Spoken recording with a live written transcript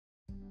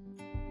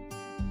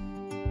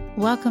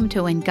Welcome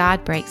to When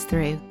God Breaks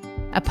Through,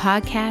 a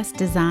podcast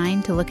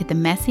designed to look at the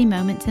messy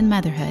moments in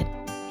motherhood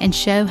and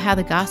show how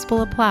the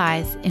gospel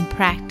applies in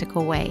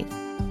practical ways,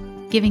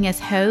 giving us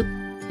hope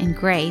and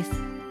grace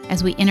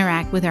as we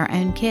interact with our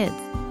own kids.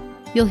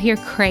 You'll hear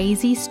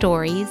crazy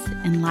stories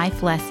and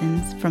life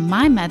lessons from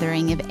my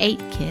mothering of 8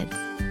 kids.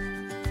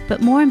 But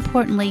more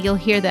importantly, you'll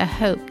hear the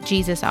hope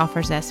Jesus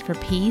offers us for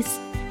peace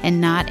and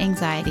not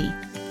anxiety,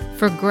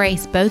 for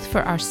grace both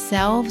for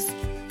ourselves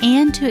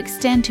and to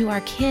extend to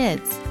our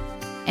kids,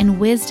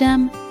 and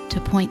wisdom to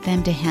point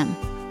them to Him.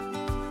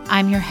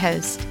 I'm your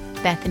host,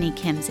 Bethany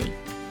Kimsey.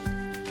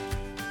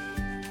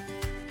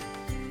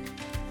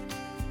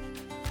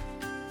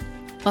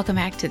 Welcome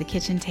back to the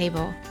kitchen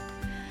table.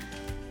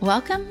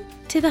 Welcome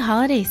to the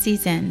holiday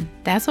season.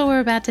 That's what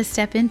we're about to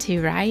step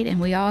into, right? And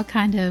we all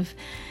kind of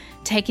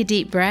take a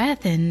deep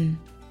breath and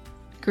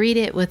greet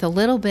it with a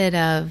little bit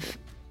of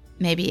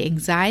maybe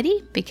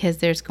anxiety because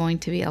there's going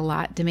to be a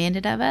lot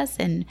demanded of us,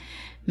 and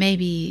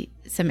maybe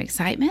some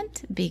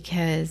excitement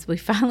because we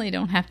finally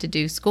don't have to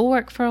do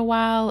schoolwork for a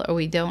while, or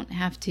we don't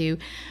have to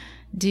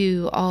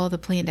do all the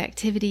planned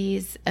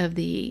activities of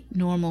the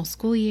normal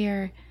school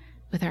year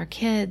with our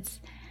kids.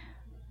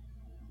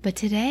 But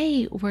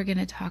today we're going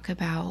to talk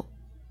about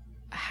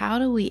how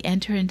do we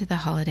enter into the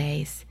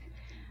holidays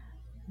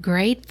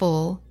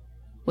grateful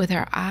with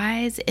our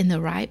eyes in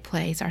the right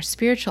place, our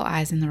spiritual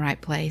eyes in the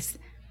right place,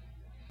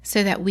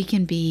 so that we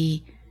can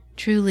be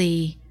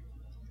truly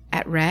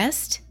at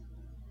rest,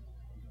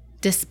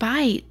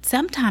 despite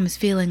sometimes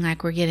feeling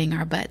like we're getting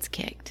our butts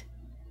kicked.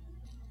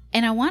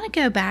 And I want to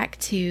go back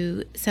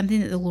to something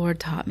that the Lord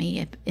taught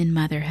me in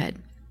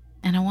motherhood.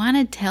 And I want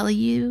to tell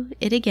you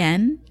it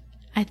again.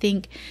 I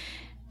think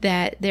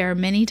that there are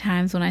many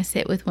times when I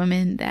sit with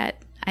women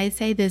that I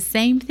say the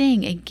same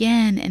thing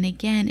again and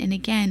again and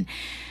again.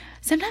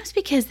 Sometimes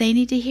because they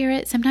need to hear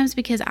it. Sometimes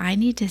because I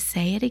need to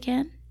say it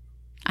again.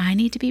 I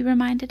need to be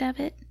reminded of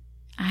it.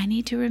 I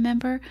need to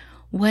remember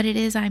what it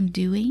is I'm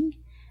doing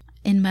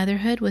in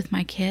motherhood with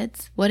my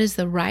kids. What is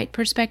the right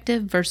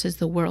perspective versus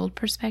the world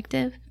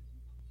perspective?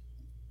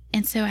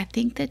 And so I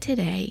think that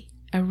today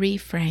a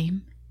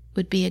reframe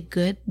would be a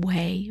good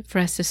way for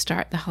us to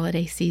start the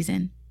holiday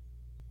season.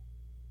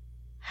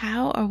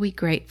 How are we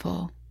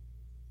grateful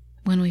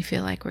when we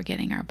feel like we're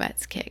getting our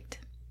butts kicked?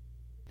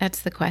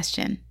 That's the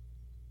question.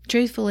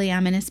 Truthfully,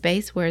 I'm in a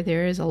space where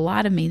there is a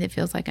lot of me that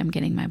feels like I'm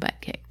getting my butt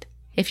kicked.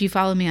 If you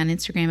follow me on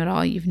Instagram at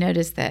all, you've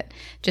noticed that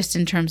just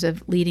in terms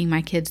of leading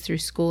my kids through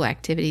school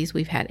activities,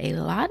 we've had a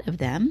lot of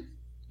them.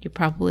 You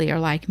probably are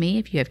like me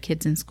if you have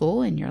kids in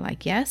school and you're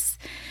like, yes,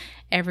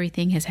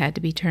 everything has had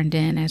to be turned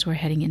in as we're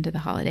heading into the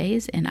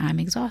holidays, and I'm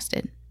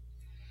exhausted.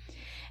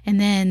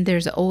 And then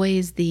there's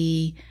always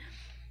the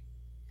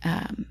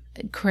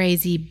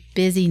crazy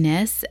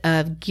busyness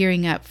of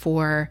gearing up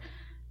for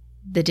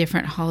the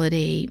different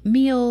holiday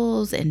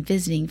meals and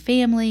visiting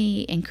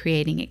family and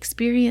creating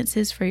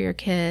experiences for your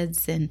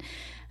kids and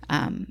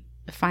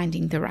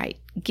finding the right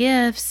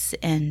gifts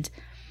and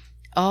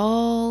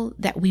all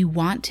that we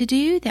want to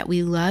do, that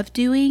we love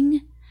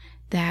doing,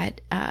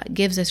 that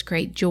gives us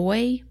great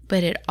joy.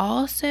 But it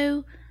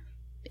also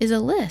is a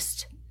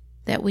list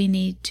that we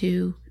need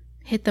to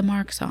hit the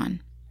marks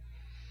on.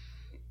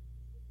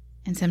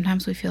 And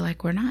sometimes we feel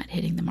like we're not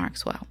hitting the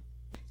marks well.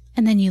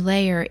 And then you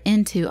layer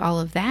into all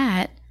of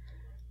that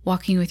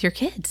walking with your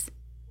kids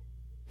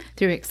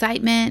through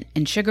excitement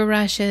and sugar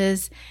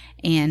rushes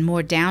and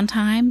more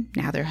downtime.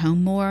 Now they're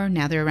home more.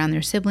 Now they're around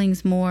their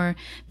siblings more.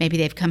 Maybe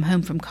they've come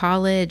home from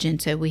college,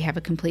 and so we have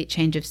a complete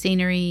change of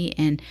scenery,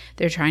 and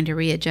they're trying to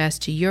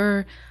readjust to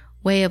your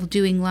way of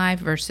doing life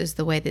versus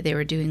the way that they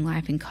were doing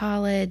life in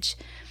college.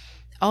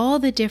 All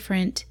the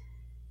different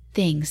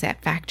things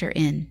that factor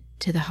in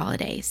to the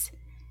holidays.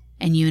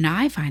 And you and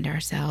I find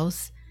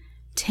ourselves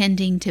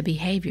tending to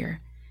behavior,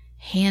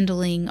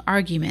 handling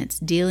arguments,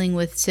 dealing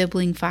with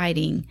sibling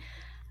fighting,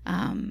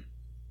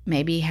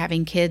 maybe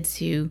having kids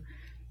who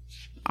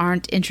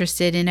aren't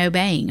interested in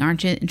obeying,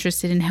 aren't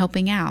interested in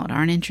helping out,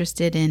 aren't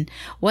interested in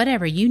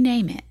whatever, you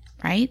name it,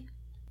 right?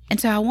 And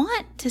so I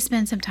want to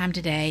spend some time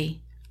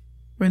today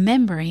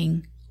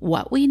remembering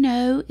what we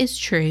know is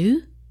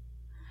true,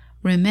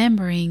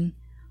 remembering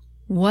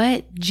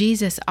what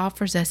Jesus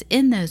offers us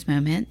in those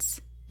moments,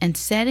 and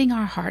setting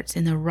our hearts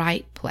in the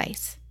right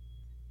place.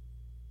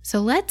 So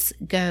let's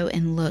go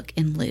and look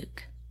in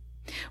Luke.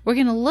 We're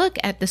going to look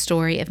at the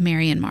story of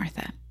Mary and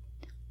Martha.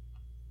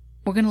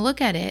 We're going to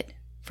look at it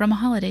from a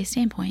holiday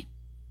standpoint.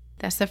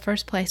 That's the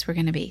first place we're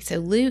going to be. So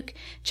Luke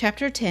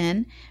chapter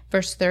 10,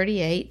 verse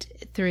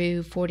 38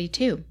 through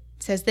 42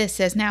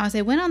 says, Now as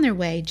they went on their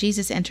way,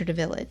 Jesus entered a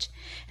village,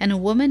 and a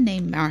woman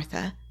named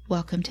Martha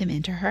welcomed him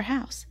into her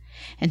house.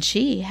 And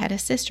she had a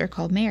sister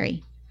called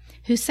Mary,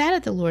 who sat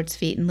at the Lord's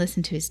feet and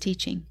listened to his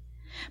teaching.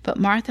 But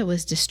Martha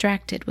was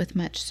distracted with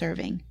much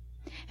serving.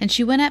 And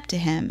she went up to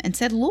him and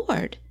said,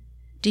 Lord,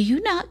 do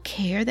you not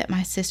care that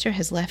my sister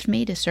has left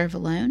me to serve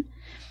alone?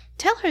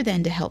 Tell her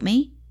then to help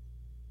me.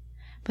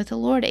 But the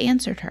Lord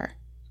answered her,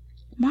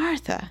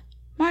 Martha,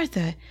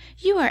 Martha,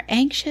 you are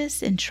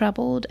anxious and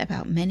troubled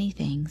about many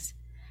things,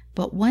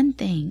 but one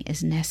thing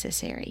is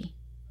necessary.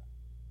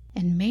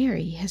 And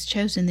Mary has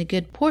chosen the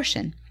good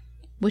portion,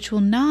 which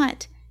will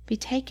not be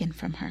taken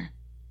from her.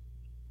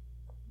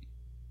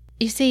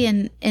 You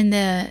see,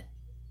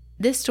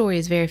 this story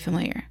is very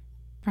familiar,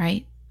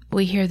 right?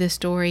 We hear this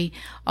story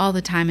all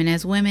the time, and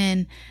as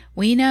women,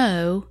 we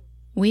know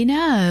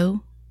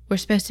we're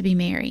supposed to be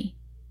Mary.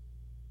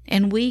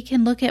 And we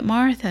can look at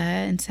Martha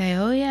and say,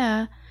 oh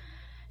yeah,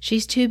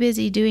 she's too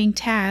busy doing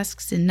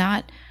tasks and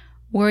not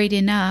worried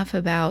enough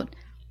about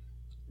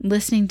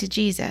listening to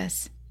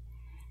Jesus.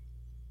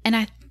 And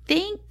I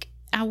think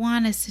I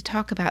want us to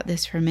talk about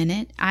this for a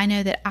minute. I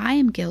know that I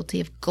am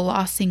guilty of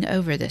glossing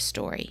over this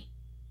story,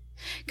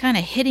 kind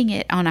of hitting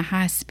it on a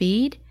high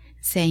speed,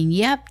 saying,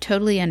 yep,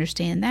 totally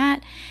understand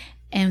that.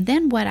 And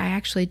then what I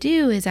actually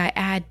do is I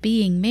add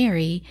being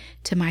Mary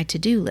to my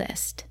to-do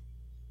list,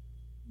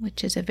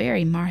 which is a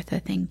very Martha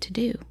thing to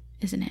do,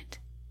 isn't it?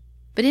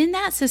 But in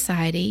that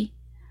society,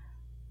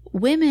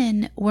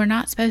 women were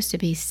not supposed to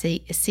be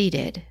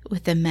seated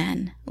with the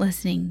men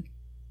listening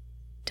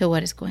to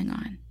what is going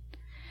on.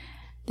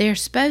 They're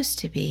supposed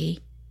to be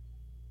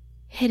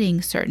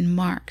hitting certain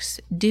marks,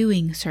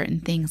 doing certain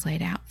things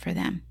laid out for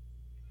them.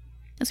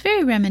 It's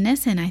very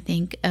reminiscent, I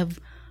think, of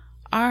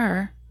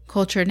our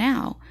culture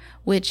now,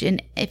 which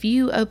if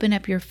you open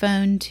up your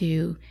phone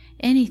to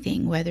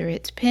anything, whether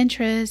it's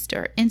Pinterest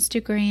or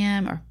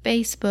Instagram or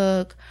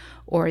Facebook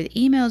or the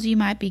emails you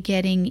might be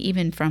getting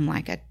even from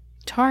like a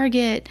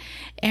Target,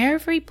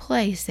 every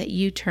place that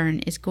you turn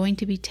is going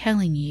to be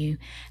telling you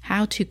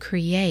how to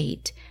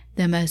create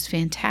the most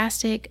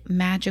fantastic,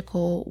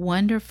 magical,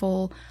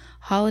 wonderful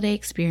holiday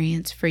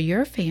experience for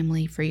your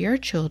family, for your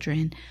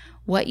children,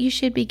 what you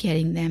should be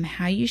getting them,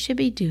 how you should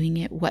be doing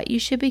it, what you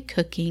should be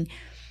cooking,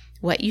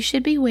 what you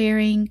should be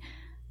wearing,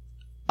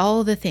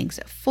 all the things,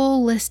 a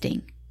full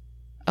listing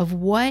of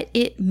what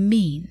it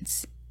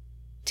means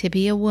to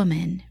be a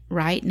woman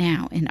right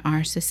now in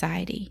our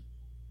society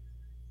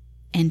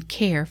and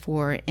care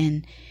for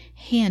and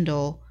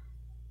handle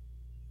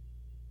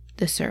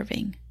the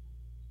serving.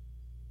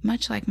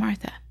 Much like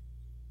Martha.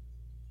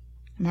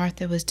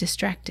 Martha was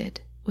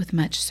distracted with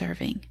much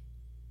serving.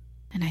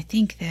 And I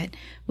think that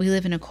we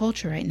live in a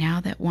culture right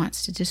now that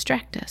wants to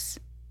distract us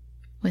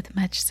with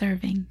much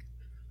serving,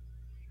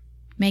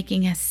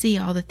 making us see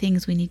all the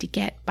things we need to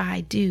get,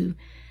 buy, do,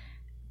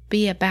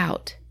 be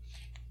about.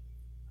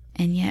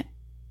 And yet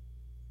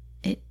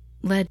it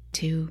led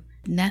to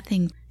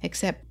nothing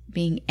except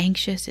being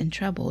anxious and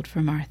troubled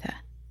for Martha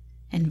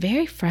and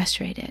very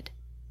frustrated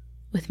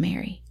with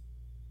Mary.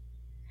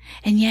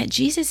 And yet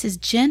Jesus'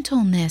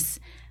 gentleness,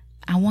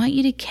 I want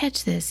you to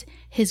catch this,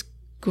 his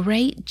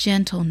great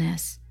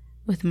gentleness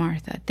with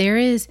Martha. There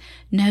is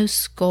no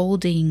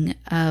scolding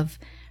of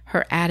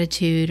her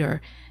attitude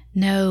or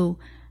no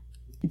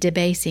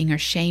debasing or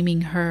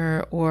shaming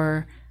her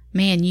or,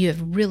 man, you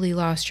have really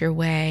lost your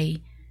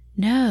way.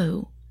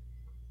 No.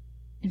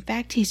 In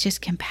fact, he's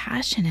just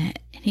compassionate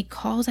and he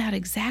calls out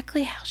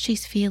exactly how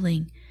she's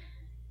feeling.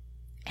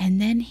 And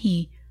then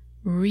he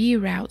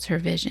reroutes her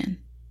vision.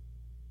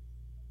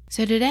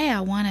 So today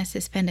I want us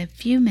to spend a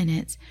few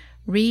minutes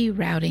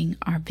rerouting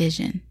our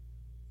vision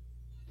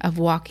of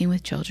walking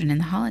with children in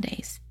the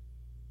holidays,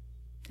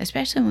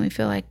 especially when we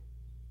feel like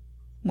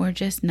we're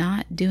just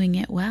not doing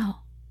it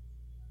well.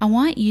 I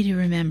want you to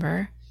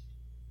remember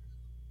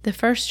the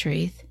first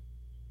truth,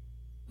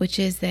 which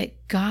is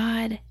that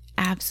God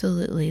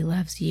absolutely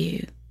loves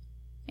you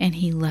and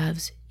he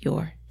loves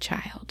your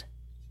child.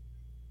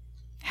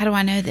 How do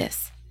I know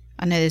this?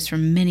 I know this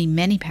from many,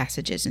 many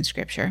passages in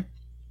Scripture.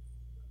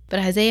 But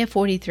Isaiah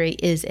 43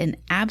 is an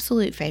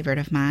absolute favorite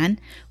of mine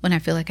when I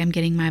feel like I'm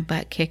getting my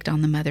butt kicked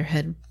on the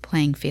motherhood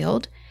playing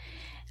field,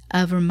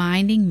 of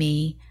reminding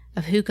me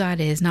of who God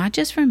is, not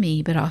just for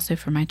me, but also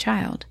for my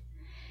child.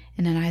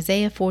 And in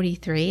Isaiah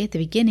 43, at the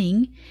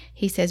beginning,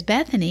 he says,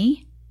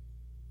 Bethany,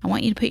 I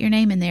want you to put your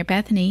name in there.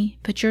 Bethany,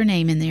 put your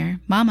name in there.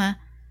 Mama,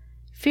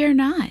 fear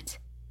not,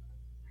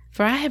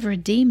 for I have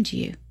redeemed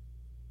you,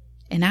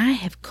 and I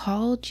have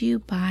called you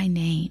by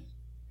name.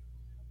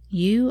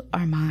 You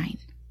are mine.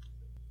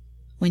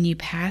 When you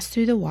pass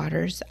through the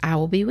waters, I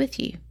will be with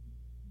you.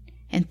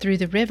 And through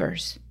the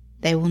rivers,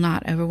 they will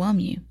not overwhelm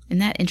you. Isn't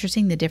that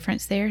interesting, the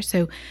difference there?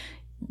 So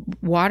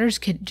waters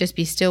could just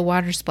be still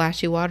waters,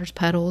 splashy waters,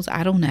 puddles,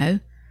 I don't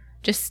know.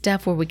 Just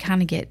stuff where we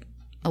kind of get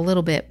a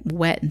little bit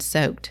wet and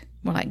soaked.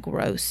 We're like,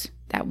 gross.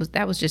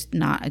 That was just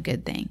not a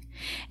good thing.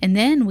 And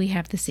then we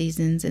have the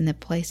seasons and the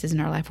places in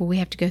our life where we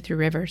have to go through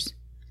rivers,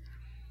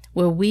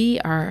 where we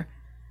are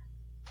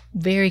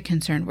very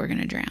concerned we're going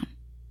to drown.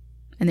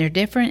 And they're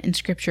different in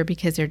Scripture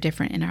because they're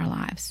different in our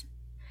lives.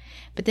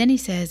 But then he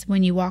says,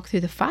 when you walk through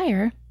the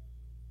fire,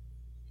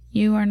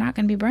 you are not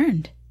going to be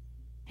burned.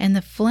 And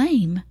the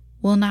flame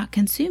will not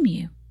consume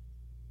you.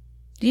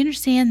 Do you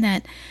understand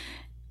that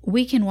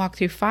we can walk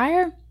through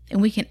fire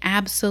and we can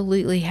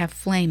absolutely have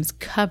flames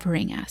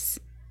covering us?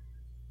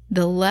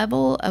 The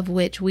level of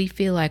which we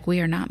feel like we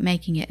are not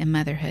making it in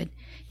motherhood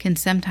can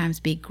sometimes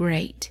be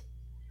great.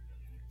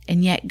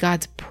 And yet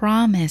God's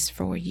promise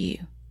for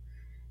you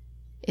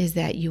is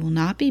that you will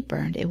not be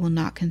burned. It will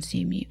not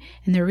consume you.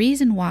 And the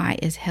reason why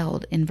is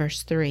held in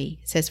verse 3.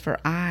 It says, for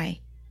I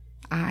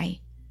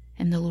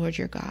am the Lord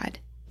your God,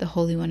 the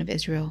Holy One of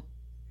Israel.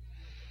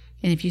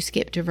 And if you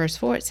skip to verse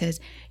 4, it says,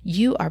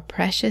 you are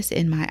precious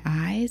in my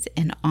eyes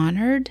and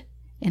honored,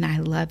 and I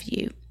love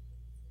you.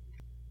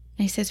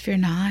 And he says, fear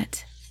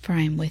not, for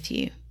I am with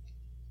you.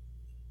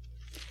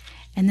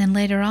 And then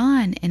later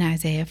on in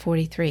Isaiah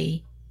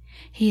 43,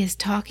 he is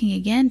talking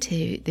again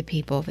to the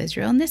people of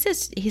Israel. And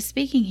he's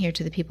speaking here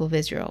to the people of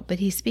Israel, but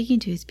he's speaking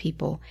to his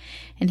people.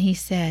 And he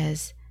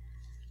says,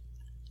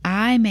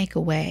 I make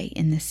a way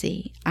in the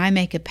sea. I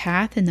make a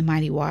path in the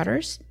mighty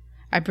waters.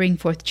 I bring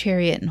forth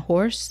chariot and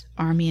horse,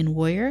 army and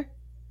warrior.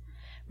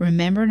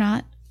 Remember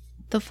not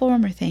the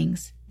former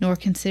things, nor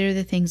consider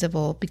the things of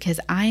old, because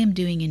I am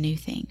doing a new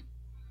thing,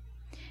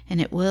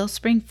 and it will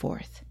spring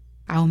forth.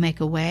 I will make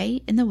a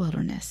way in the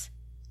wilderness.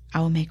 I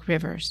will make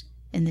rivers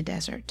in the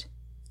desert.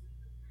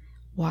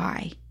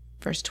 Why?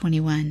 Verse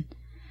 21,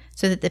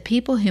 so that the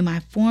people whom I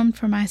formed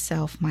for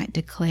myself might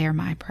declare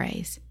my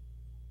praise.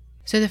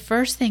 So the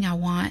first thing I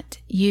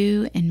want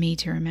you and me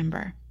to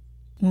remember,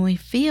 when we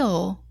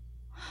feel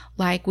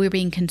like we're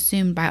being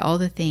consumed by all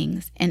the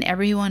things and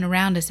everyone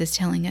around us is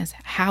telling us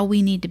how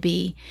we need to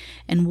be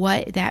and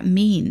what that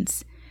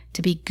means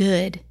to be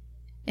good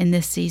in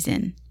this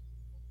season,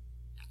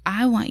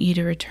 I want you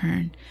to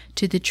return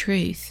to the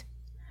truth,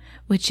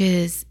 which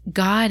is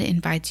God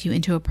invites you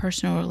into a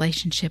personal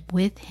relationship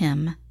with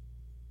Him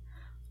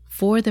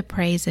for the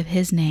praise of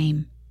His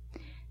name,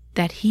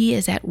 that He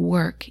is at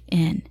work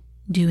in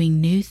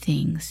doing new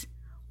things,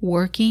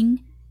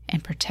 working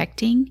and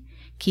protecting,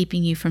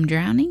 keeping you from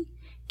drowning,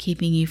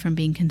 keeping you from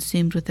being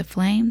consumed with the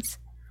flames.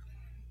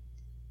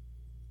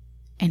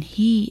 And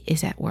He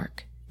is at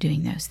work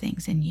doing those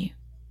things in you.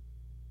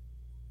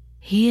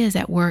 He is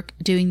at work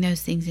doing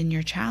those things in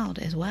your child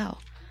as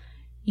well.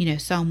 You know,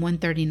 Psalm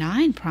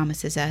 139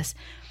 promises us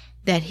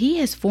that He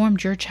has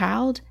formed your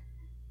child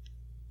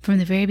from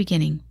the very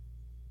beginning,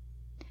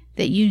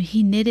 that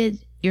He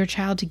knitted your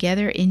child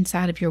together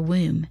inside of your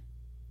womb,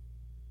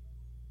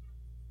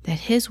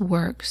 that His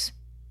works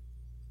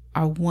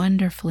are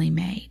wonderfully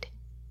made.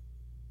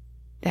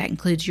 That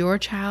includes your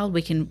child.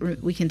 We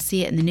can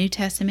see it in the New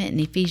Testament in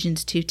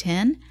Ephesians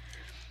 2:10.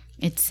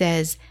 It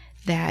says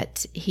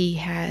that He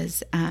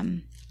has,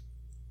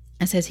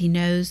 it says He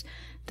knows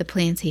the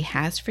plans He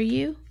has for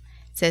you.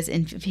 It says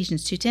in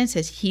Ephesians 2:10, it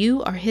says,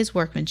 you are His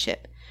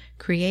workmanship,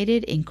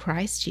 created in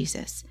Christ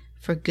Jesus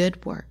for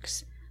good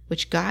works,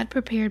 which God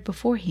prepared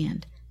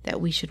beforehand that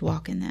we should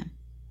walk in them.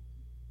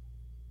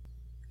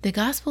 The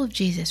gospel of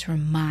Jesus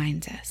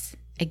reminds us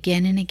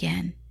again and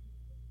again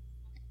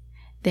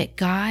that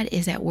God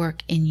is at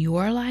work in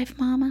your life,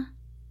 Mama,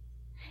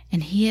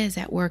 and He is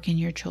at work in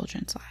your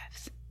children's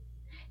lives.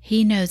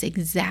 He knows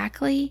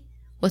exactly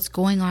what's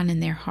going on in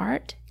their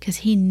heart because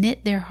He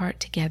knit their heart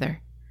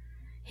together.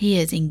 He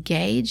is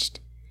engaged.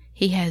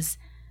 He has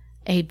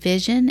a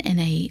vision and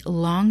a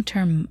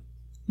long-term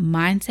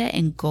mindset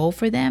and goal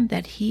for them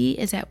that He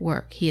is at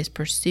work. He is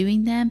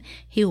pursuing them.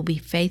 He will be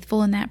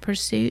faithful in that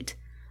pursuit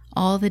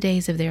all the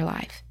days of their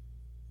life.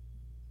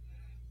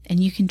 And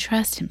you can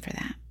trust Him for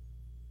that.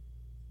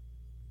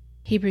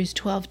 Hebrews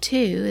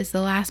 12:2 is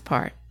the last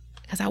part,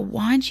 because I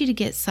want you to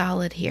get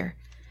solid here.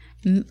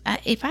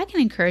 If I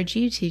can encourage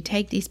you to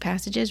take these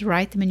passages,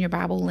 write them in your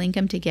Bible, link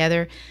them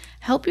together,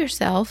 help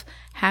yourself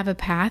have a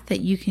path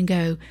that you can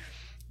go,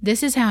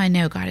 this is how I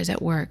know God is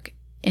at work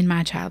in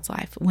my child's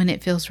life when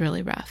it feels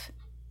really rough.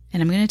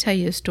 And I'm going to tell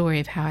you a story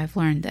of how I've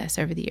learned this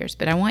over the years,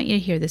 but I want you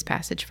to hear this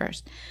passage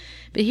first.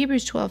 But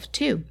Hebrews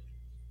 12:2,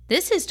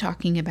 this is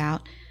talking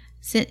about,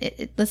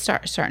 let's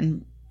start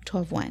in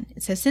 12:1.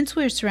 It says, since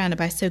we are surrounded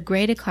by so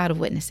great a cloud of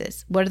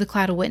witnesses. What are the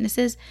cloud of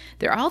witnesses?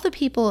 They're all the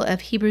people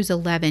of Hebrews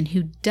 11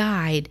 who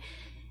died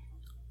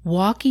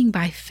walking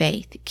by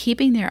faith,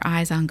 keeping their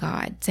eyes on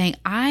God, saying,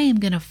 I am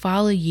going to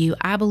follow you.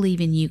 I believe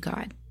in you,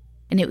 God.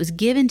 And it was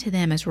given to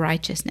them as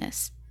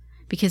righteousness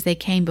because they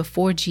came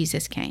before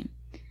Jesus came.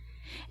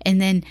 And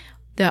then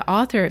the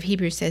author of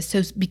Hebrews says,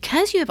 so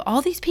because you have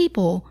all these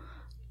people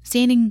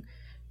standing,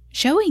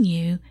 showing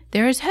you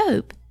there is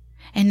hope,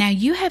 and now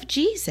you have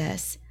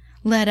Jesus,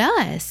 let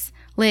us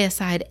lay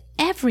aside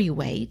every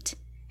weight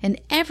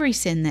and every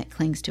sin that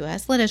clings to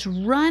us. Let us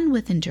run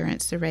with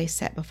endurance the race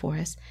set before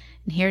us.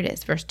 And here it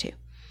is, verse 2.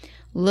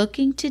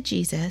 Looking to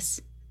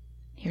Jesus,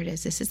 here it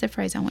is. This is the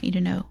phrase I want you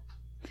to know.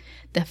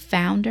 The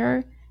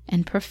founder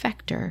and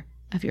perfecter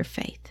of your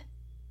faith.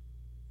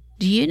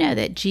 Do you know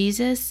that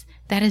Jesus,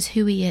 that is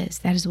who He is.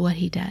 That is what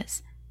He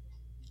does.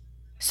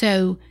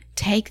 So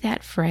take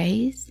that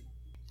phrase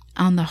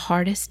on the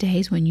hardest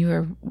days when you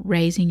are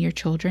raising your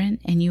children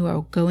and you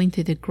are going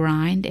through the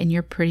grind and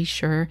you're pretty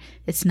sure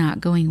it's not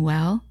going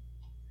well,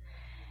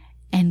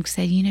 and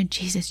say, you know,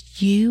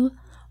 Jesus, you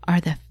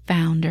are the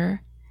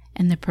founder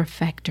and the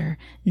perfecter,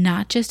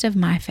 not just of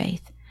my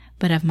faith,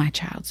 but of my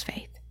child's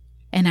faith.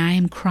 And I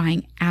am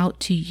crying out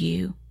to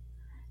you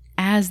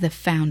as the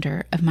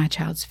founder of my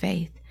child's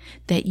faith,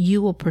 that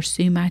you will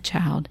pursue my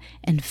child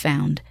and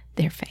found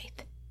their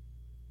faith.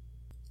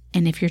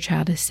 And if your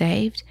child is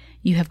saved,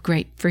 you have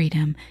great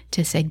freedom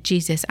to say,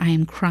 Jesus, I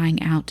am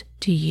crying out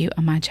to you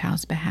on my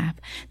child's behalf,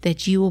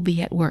 that you will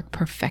be at work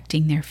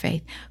perfecting their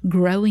faith,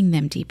 growing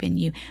them deep in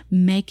you,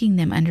 making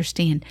them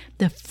understand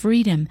the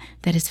freedom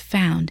that is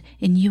found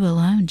in you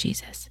alone,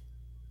 Jesus.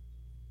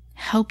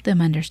 Help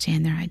them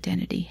understand their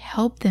identity.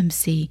 Help them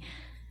see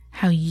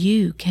how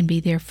you can be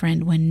their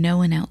friend when no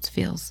one else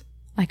feels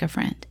like a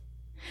friend.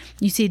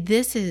 You see,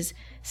 this is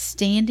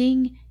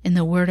standing in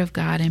the Word of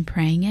God and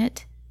praying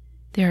it.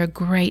 There are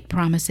great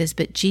promises,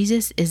 but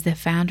Jesus is the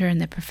founder and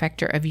the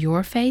perfecter of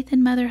your faith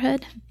in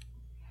motherhood.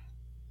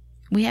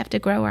 We have to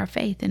grow our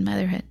faith in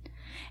motherhood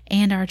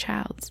and our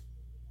child's.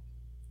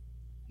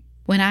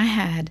 When I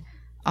had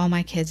all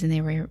my kids and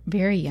they were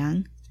very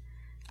young,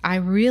 I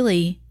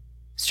really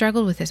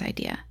struggled with this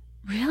idea.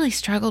 Really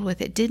struggled with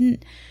it.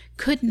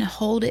 Couldn't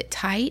hold it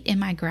tight in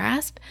my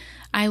grasp.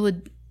 I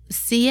would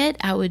see it,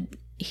 I would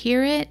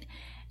hear it,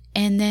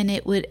 and then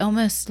it would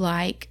almost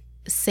like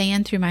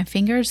sand through my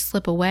fingers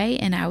slip away,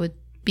 and I would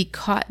be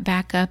caught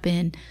back up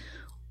in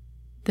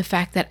the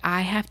fact that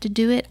I have to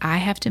do it. I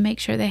have to make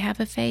sure they have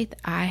a faith.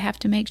 I have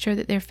to make sure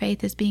that their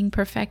faith is being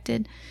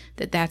perfected,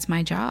 that's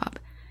my job.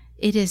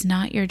 It is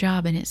not your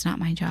job, and it's not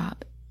my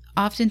job.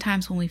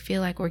 Oftentimes when we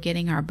feel like we're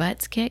getting our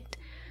butts kicked,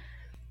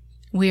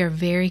 we are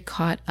very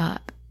caught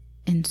up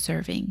in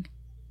serving.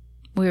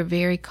 We're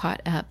very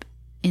caught up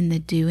in the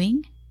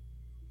doing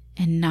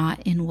and not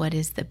in what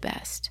is the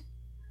best,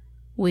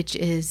 which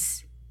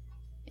is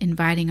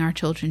inviting our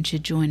children to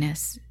join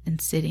us in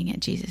sitting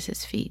at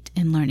Jesus' feet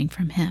and learning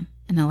from him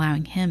and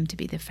allowing him to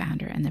be the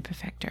founder and the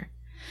perfecter.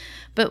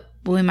 But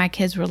when my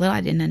kids were little,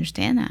 I didn't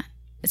understand that.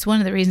 It's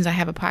one of the reasons I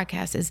have a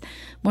podcast, is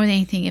more than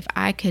anything, if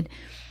I could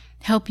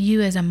help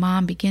you as a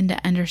mom begin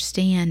to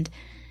understand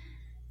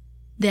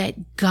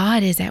that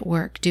God is at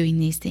work doing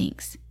these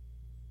things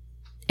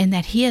and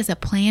that he has a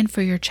plan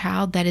for your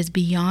child that is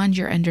beyond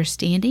your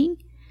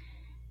understanding.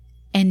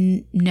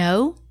 And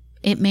no,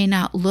 it may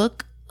not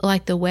look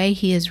like the way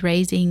he is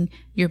raising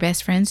your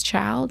best friend's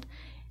child.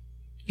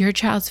 Your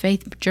child's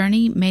faith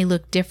journey may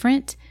look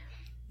different.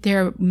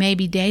 There may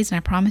be days, and I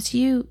promise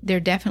you,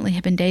 there definitely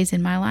have been days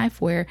in my life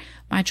where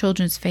my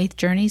children's faith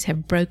journeys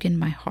have broken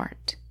my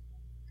heart,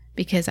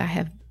 because I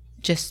have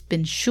just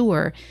been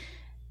sure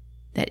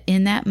that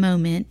in that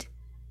moment,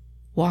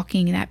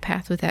 walking in that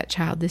path with that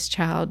child,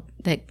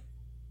 that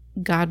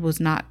God was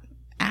not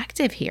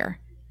active here.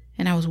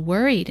 And I was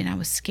worried and I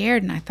was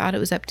scared and I thought it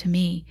was up to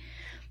me.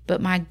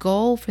 But my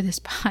goal for this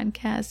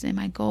podcast and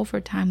my goal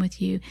for time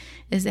with you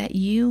is that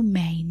you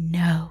may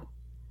know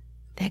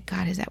that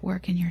God is at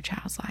work in your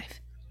child's life,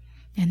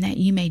 and that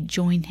you may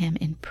join him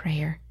in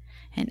prayer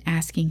and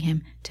asking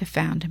him to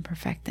found and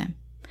perfect them.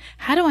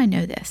 How do I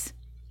know this?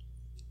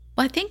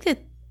 Well, I think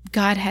that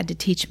God had to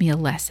teach me a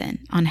lesson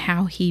on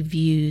how he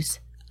views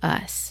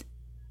us,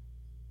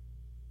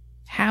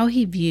 how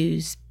he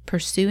views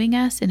pursuing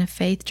us in a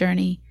faith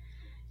journey,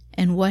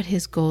 and what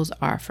his goals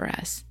are for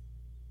us.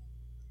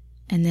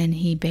 And then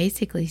he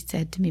basically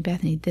said to me,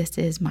 Bethany, this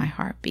is my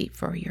heartbeat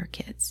for your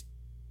kids.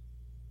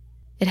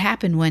 It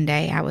happened one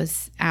day. I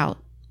was out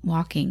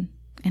walking,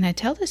 and I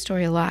tell this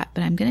story a lot,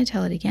 but I'm going to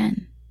tell it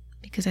again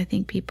because I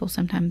think people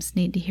sometimes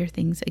need to hear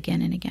things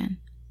again and again.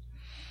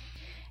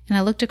 And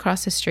I looked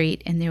across the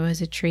street, and there was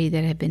a tree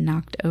that had been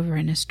knocked over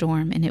in a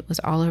storm, and it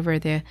was all over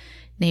the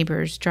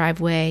neighbor's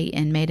driveway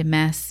and made a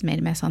mess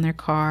on their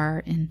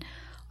car and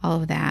all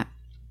of that.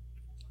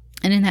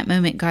 And in that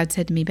moment, God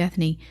said to me,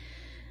 Bethany,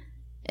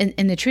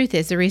 and the truth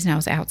is, the reason I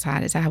was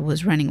outside is I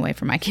was running away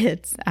from my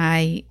kids.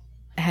 I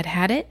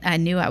had it. I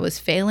knew I was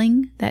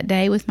failing that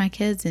day with my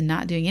kids and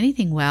not doing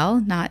anything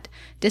well, not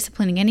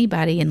disciplining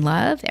anybody in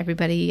love.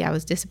 Everybody I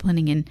was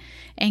disciplining in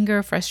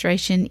anger,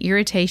 frustration,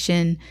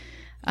 irritation.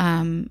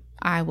 It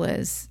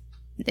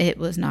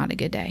was not a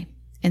good day.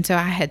 And so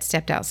I had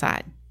stepped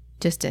outside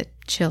just to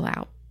chill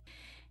out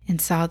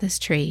and saw this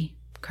tree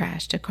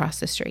crashed across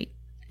the street.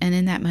 And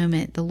in that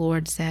moment, the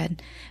Lord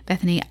said,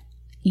 Bethany,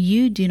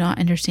 you do not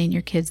understand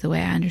your kids the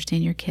way I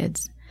understand your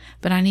kids,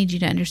 but I need you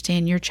to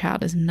understand your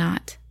child is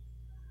not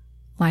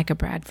like a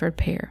Bradford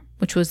pear,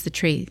 which was the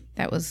tree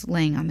that was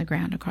laying on the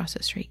ground across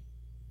the street.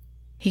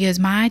 He goes,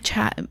 my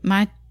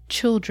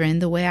children,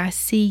 the way I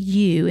see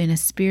you in a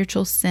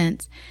spiritual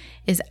sense,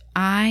 is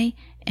I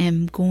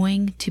am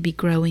going to be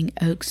growing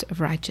oaks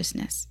of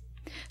righteousness.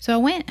 So I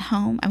went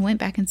home, I went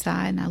back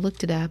inside, and I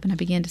looked it up, and I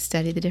began to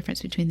study the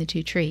difference between the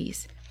two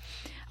trees.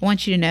 I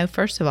want you to know,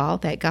 first of all,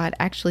 that God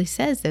actually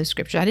says those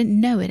scriptures. I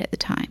didn't know it at the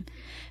time.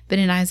 But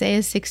in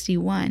Isaiah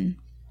 61,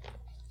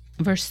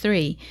 verse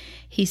 3,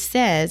 he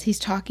says, he's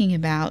talking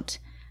about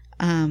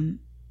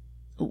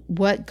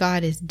what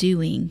God is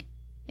doing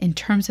in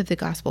terms of the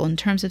gospel, in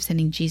terms of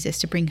sending Jesus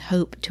to bring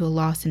hope to a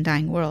lost and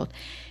dying world.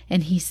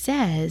 And he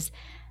says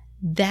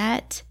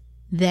that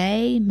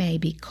they may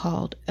be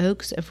called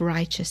oaks of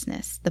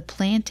righteousness, the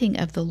planting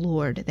of the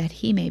Lord, that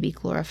he may be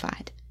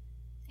glorified.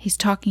 He's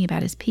talking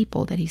about his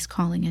people that he's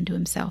calling unto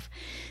himself,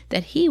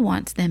 that he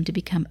wants them to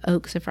become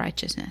oaks of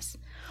righteousness.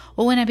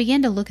 Well, when I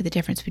began to look at the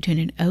difference between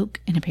an oak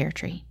and a pear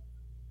tree,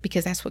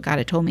 because that's what God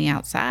had told me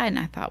outside. And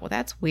I thought, well,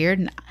 that's weird.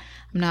 And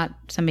I'm not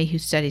somebody who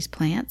studies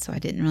plants, so I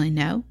didn't really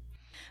know.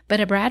 But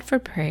a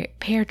Bradford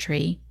pear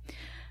tree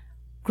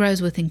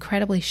grows with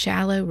incredibly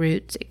shallow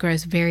roots. It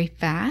grows very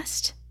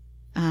fast.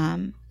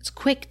 It's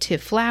quick to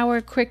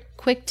flower,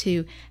 quick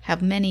to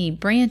have many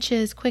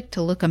branches, quick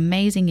to look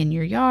amazing in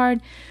your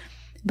yard.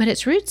 But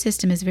its root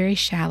system is very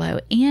shallow,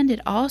 and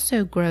it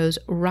also grows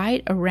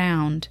right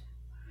kind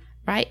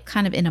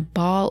of in a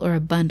ball or a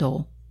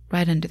bundle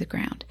right under the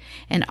ground.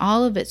 And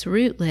all of its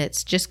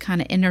rootlets just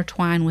kind of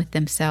intertwine with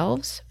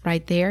themselves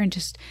right there and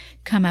just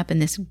come up in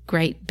this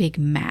great big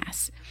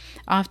mass.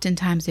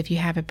 Oftentimes, if you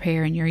have a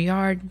pear tree in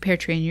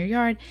your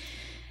yard,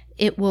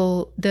 it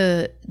will,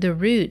 the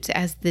roots,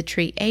 as the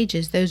tree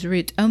ages, those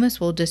roots almost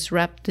will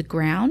disrupt the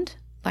ground.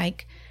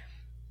 Like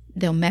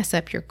they'll mess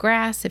up your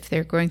grass. If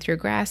they're growing through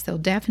grass, they'll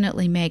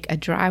definitely make a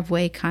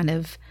driveway kind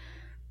of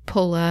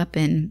pull up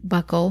and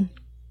buckle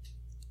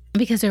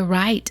because they're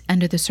right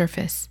under the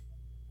surface.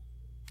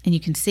 And you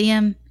can see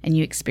them and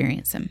you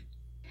experience them.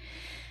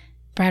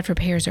 Bradford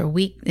pears are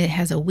weak. It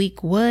has a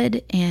weak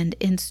wood, and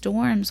in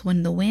storms,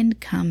 when the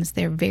wind comes,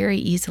 they're very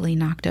easily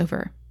knocked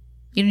over.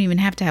 You don't even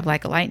have to have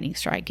like a lightning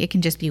strike. It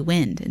can just be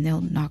wind and they'll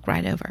knock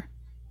right over.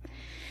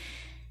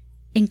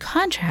 In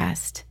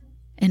contrast,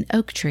 an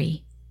oak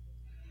tree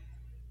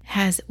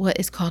has what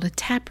is called a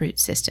taproot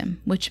system,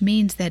 which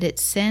means that it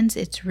sends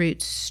its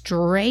roots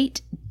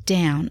straight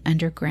down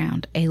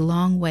underground a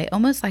long way,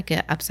 almost like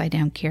an upside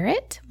down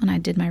carrot when I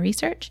did my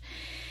research.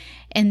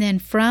 And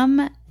then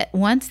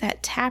once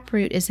that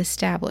taproot is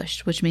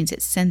established, which means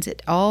it sends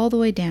it all the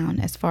way down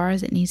as far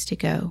as it needs to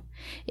go,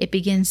 it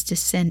begins to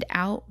send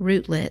out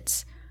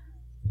rootlets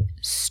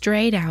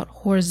straight out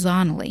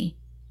horizontally,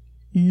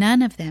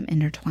 none of them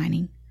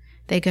intertwining.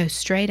 They go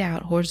straight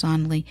out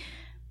horizontally,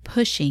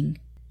 pushing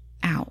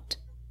out,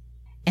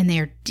 and they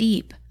are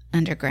deep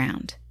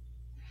underground.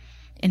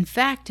 In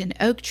fact, an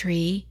oak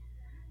tree,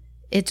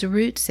 its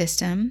root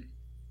system,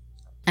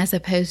 as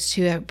opposed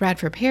to a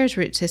Bradford pear's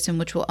root system,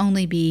 which will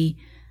only be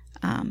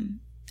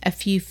a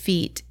few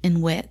feet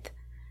in width,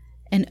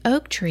 an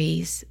oak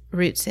tree's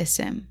root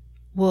system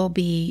will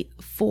be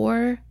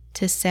 4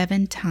 to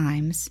 7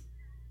 times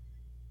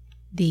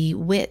the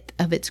width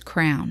of its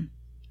crown.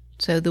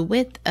 So the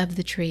width of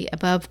the tree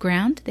above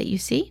ground that you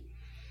see,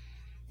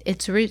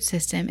 its root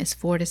system is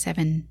 4 to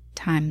 7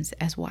 times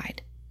as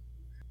wide.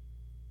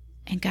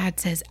 And God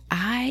says,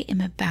 I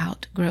am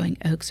about growing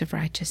oaks of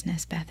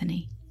righteousness,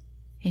 Bethany,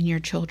 in your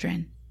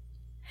children.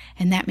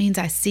 And that means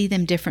I see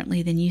them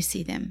differently than you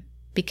see them.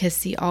 Because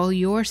see, all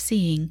you're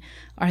seeing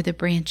are the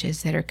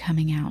branches that are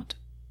coming out.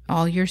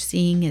 All you're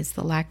seeing is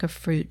the lack of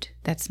fruit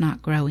that's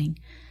not growing.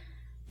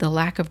 The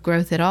lack of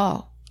growth at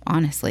all.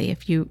 Honestly,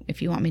 if you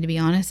want me to be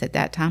honest, at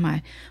that time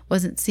I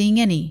wasn't seeing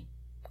any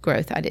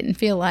growth, I didn't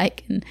feel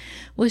like, and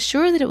was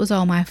sure that it was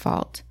all my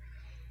fault.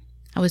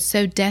 I was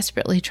so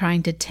desperately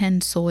trying to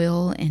tend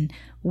soil and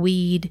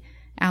weed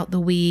out the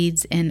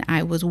weeds, and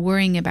I was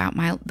worrying about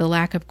the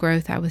lack of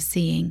growth I was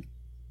seeing,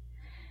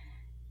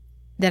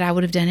 that I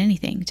would have done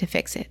anything to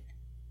fix it.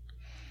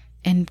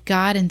 And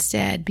God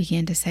instead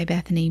began to say,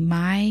 Bethany,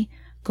 my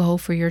goal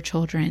for your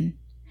children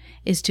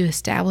is to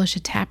establish a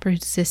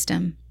taproot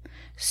system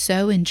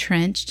so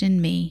entrenched in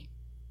me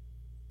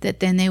that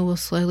then they will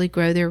slowly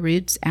grow their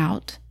roots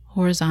out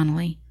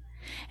horizontally.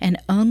 And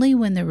only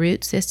when the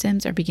root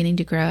systems are beginning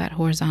to grow out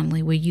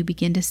horizontally will you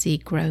begin to see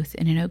growth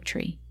in an oak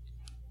tree.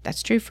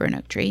 That's true for an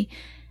oak tree,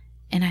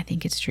 and I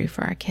think it's true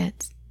for our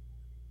kids.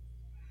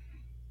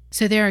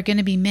 So there are going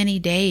to be many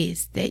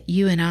days that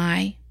you and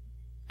I,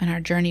 on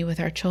our journey with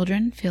our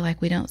children, feel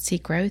like we don't see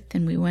growth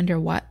and we wonder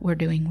what we're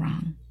doing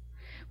wrong.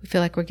 We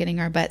feel like we're getting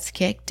our butts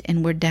kicked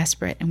and we're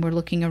desperate and we're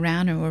looking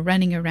around and we're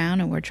running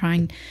around and we're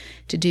trying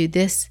to do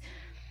this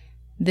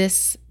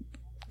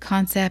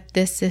concept,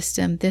 this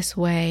system, this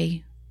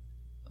way,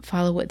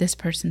 follow what this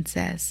person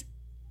says.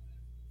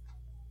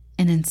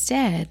 And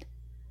instead,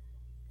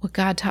 what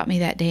God taught me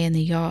that day in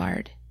the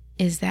yard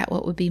is that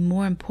what would be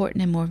more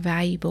important and more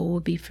valuable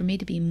would be for me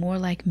to be more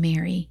like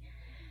Mary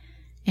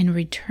and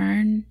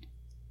return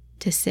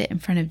to sit in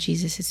front of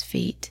Jesus'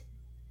 feet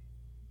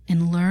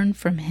and learn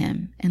from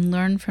him and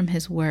learn from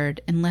his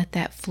word and let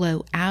that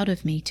flow out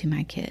of me to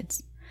my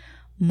kids.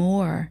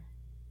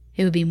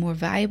 It would be more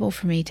valuable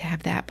for me to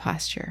have that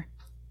posture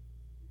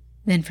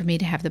than for me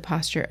to have the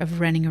posture of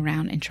running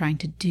around and trying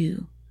to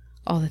do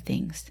all the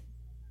things.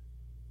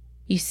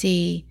 You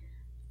see,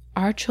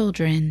 our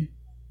children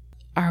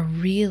are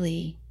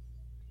really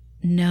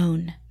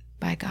known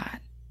by God.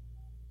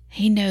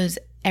 He knows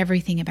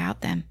everything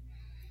about them.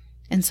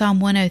 In Psalm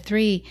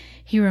 103,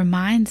 he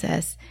reminds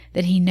us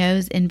that he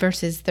knows in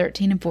verses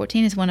 13 and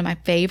 14 is one of my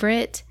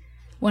favorite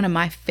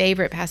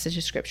passages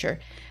of scripture.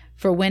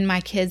 For when my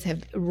kids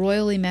have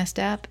royally messed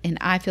up and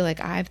I feel like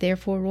I've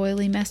therefore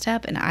royally messed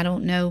up and I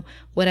don't know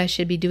what I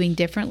should be doing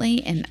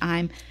differently and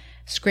I'm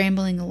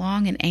scrambling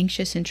along and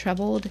anxious and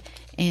troubled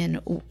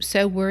and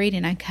so worried,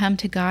 and I come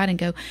to God and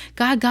go,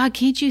 God,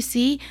 can't you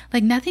see?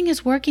 Like nothing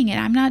is working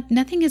and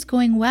nothing is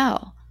going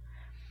well.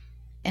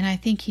 And I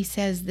think he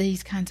says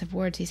these kinds of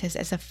words. He says,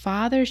 as a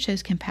father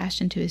shows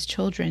compassion to his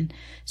children,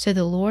 so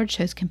the Lord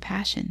shows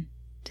compassion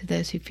to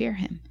those who fear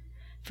him.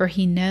 For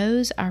he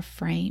knows our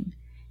frame,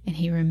 and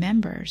he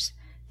remembers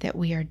that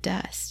we are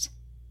dust.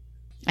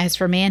 As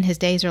for man, his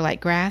days are like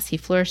grass. He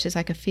flourishes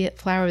like a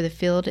flower of the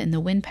field, and the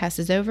wind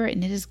passes over it,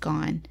 and it is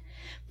gone.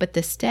 But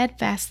the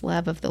steadfast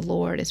love of the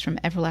Lord is from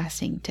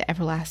everlasting to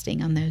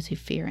everlasting on those who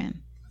fear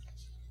him,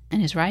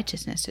 and his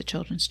righteousness to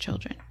children's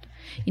children.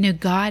 You know,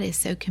 God is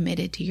so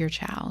committed to your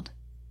child.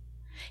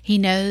 He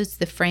knows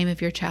the frame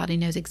of your child. He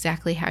knows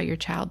exactly how your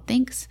child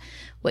thinks,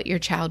 what your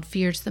child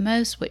fears the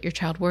most, what your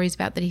child worries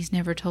about that he's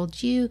never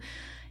told you.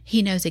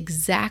 He knows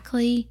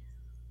exactly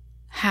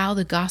how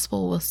the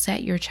gospel will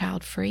set your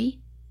child free,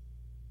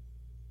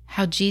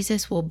 how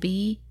Jesus will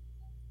be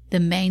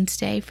the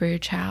mainstay for your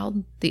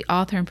child, the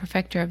author and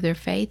perfecter of their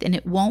faith, and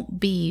it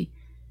won't be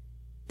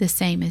the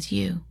same as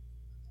you.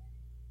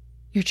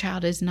 Your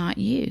child is not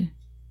you.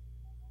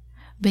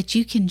 But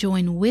you can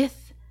join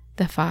with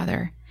the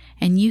Father,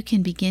 and you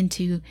can begin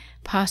to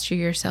posture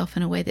yourself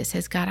in a way that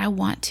says, God, I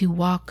want to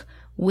walk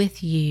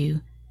with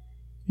you,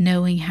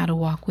 knowing how to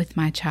walk with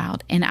my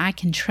child. And I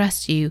can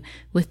trust you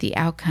with the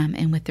outcome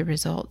and with the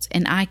results.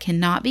 And I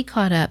cannot be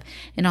caught up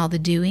in all the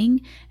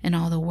doing and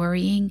all the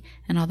worrying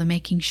and all the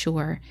making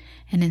sure.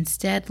 And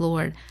instead,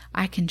 Lord,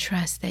 I can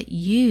trust that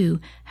you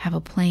have a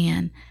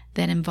plan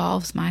that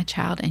involves my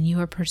child, and you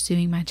are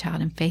pursuing my child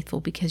and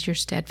faithful because your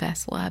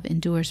steadfast love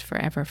endures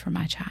forever for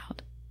my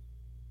child.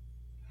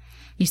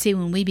 You see,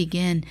 when we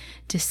begin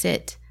to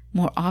sit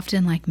more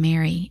often like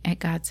Mary at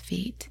God's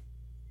feet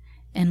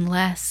and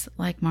less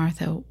like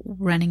Martha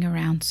running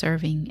around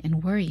serving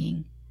and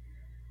worrying,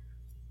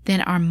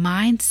 then our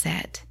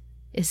mindset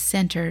is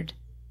centered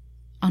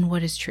on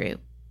what is true,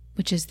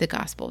 which is the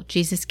gospel.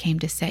 Jesus came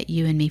to set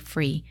you and me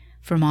free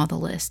from all the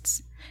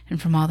lists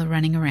and from all the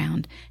running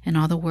around and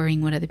all the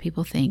worrying what other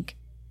people think.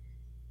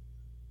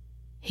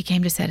 He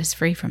came to set us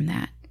free from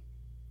that.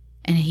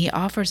 And he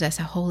offers us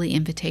a holy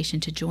invitation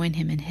to join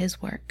him in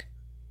his work.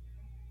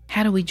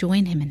 How do we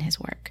join him in his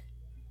work?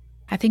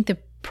 I think the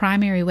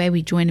primary way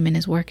we join him in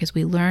his work is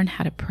we learn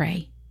how to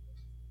pray.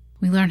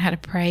 We learn how to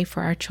pray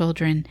for our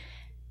children,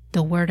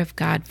 the word of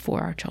God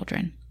for our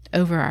children,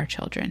 over our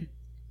children,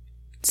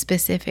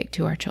 specific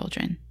to our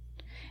children.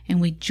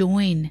 And we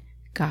join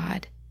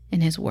God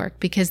in his work,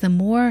 because the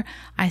more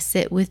I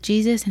sit with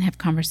Jesus and have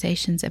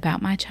conversations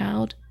about my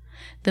child,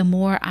 the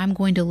more I'm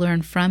going to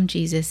learn from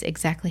Jesus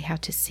exactly how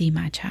to see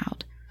my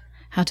child,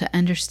 how to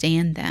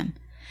understand them,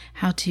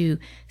 how to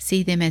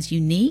see them as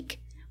unique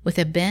with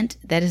a bent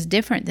that is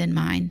different than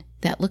mine,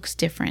 that looks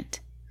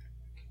different.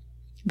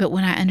 But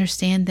when I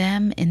understand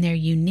them in their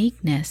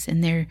uniqueness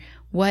and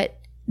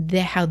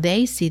how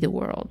they see the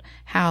world,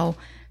 how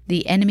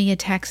the enemy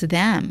attacks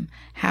them,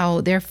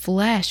 how their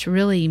flesh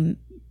really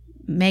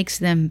makes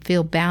them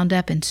feel bound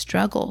up in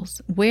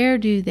struggles, where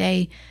do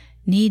they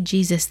need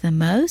Jesus the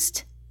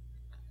most?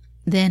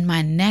 Then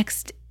my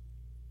next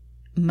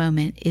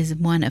moment is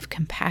one of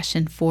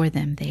compassion for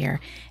them there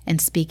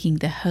and speaking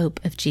the hope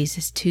of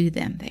Jesus to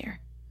them there.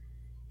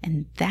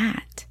 And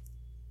that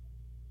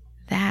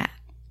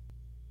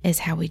is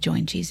how we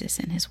join Jesus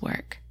in his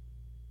work.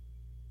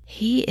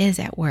 He is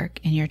at work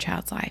in your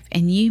child's life,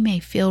 and you may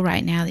feel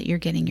right now that you're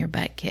getting your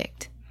butt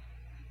kicked,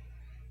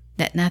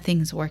 that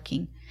nothing's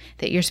working,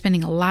 that you're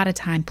spending a lot of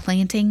time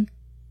planting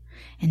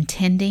and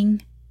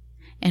tending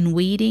and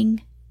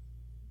weeding,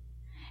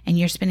 and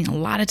you're spending a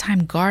lot of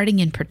time guarding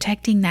and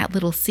protecting that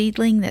little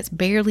seedling that's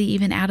barely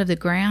even out of the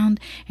ground,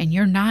 and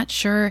you're not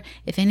sure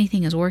if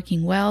anything is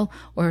working well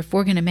or if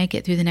we're going to make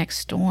it through the next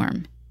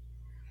storm.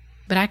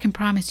 But I can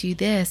promise you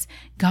this,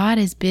 God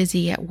is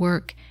busy at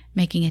work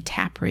making a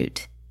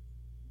taproot.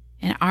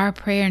 And our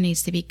prayer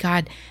needs to be,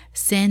 God,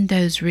 send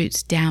those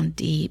roots down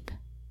deep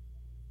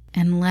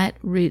and let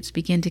roots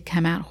begin to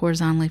come out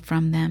horizontally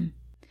from them.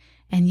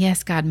 And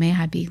yes, God, may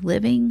I be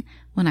living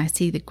when I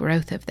see the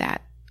growth of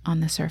that on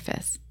the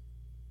surface.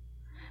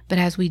 But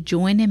as we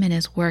join him in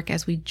his work,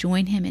 as we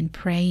join him in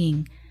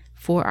praying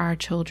for our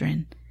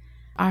children,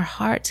 our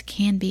hearts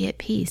can be at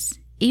peace,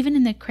 even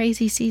in the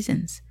crazy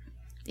seasons,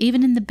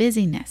 even in the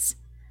busyness.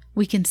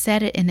 We can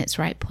set it in its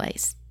right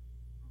place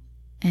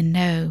and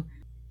know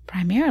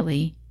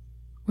primarily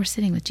we're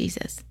sitting with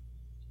Jesus.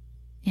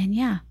 And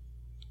yeah,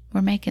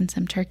 we're making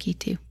some turkey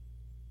too.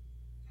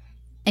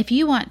 If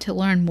you want to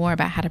learn more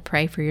about how to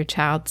pray for your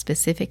child,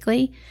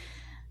 specifically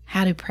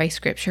how to pray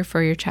scripture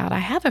for your child, I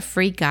have a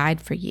free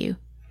guide for you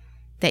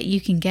that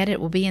you can get. It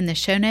will be in the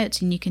show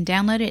notes and you can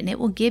download it, and it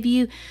will give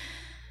you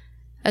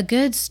a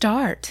good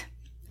start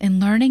in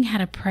learning how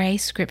to pray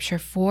scripture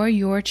for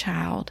your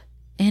child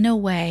in a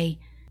way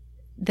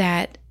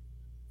that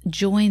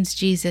joins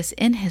Jesus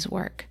in his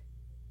work.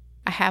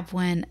 I have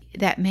one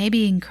that may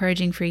be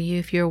encouraging for you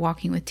if you're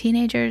walking with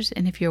teenagers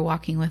and if you're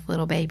walking with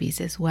little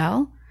babies as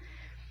well.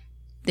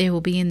 They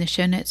will be in the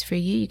show notes for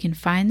you. You can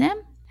find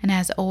them. And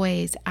as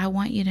always, I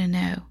want you to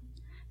know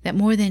that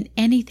more than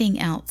anything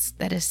else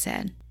that is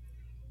said,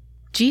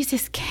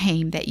 Jesus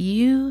came that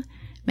you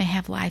may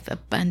have life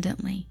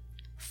abundantly,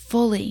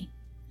 fully,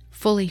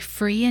 fully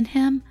free in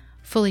Him,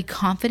 fully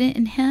confident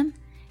in Him,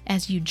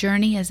 as you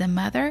journey as a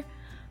mother,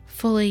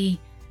 fully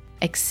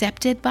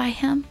accepted by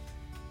Him,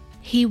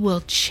 He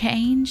will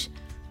change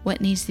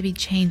what needs to be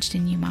changed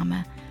in you,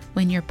 Mama,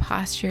 when your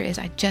posture is,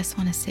 I just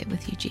want to sit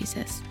with you,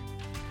 Jesus.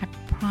 I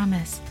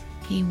promise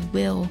He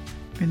will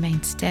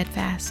remain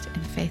steadfast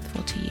and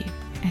faithful to you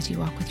as you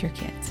walk with your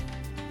kids.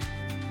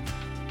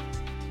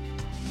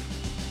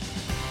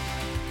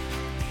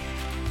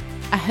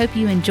 I hope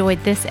you enjoyed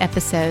this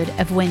episode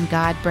of When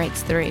God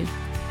Breaks Through.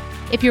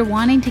 If you're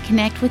wanting to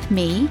connect with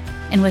me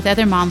and with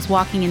other moms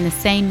walking in the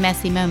same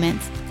messy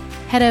moments,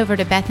 head over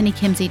to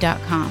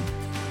BethanyKimsey.com.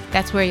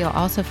 That's where you'll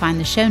also find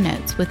the show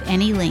notes with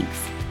any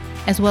links,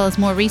 as well as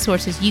more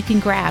resources you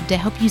can grab to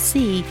help you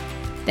see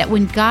that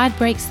when God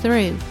breaks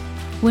through,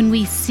 when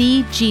we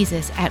see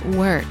Jesus at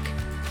work,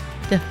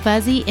 the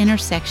fuzzy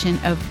intersection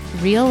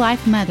of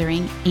real-life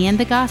mothering and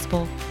the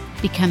gospel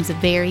becomes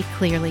very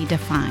clearly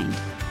defined.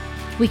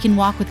 We can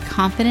walk with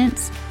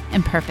confidence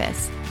and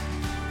purpose.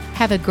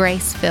 Have a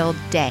grace-filled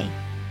day.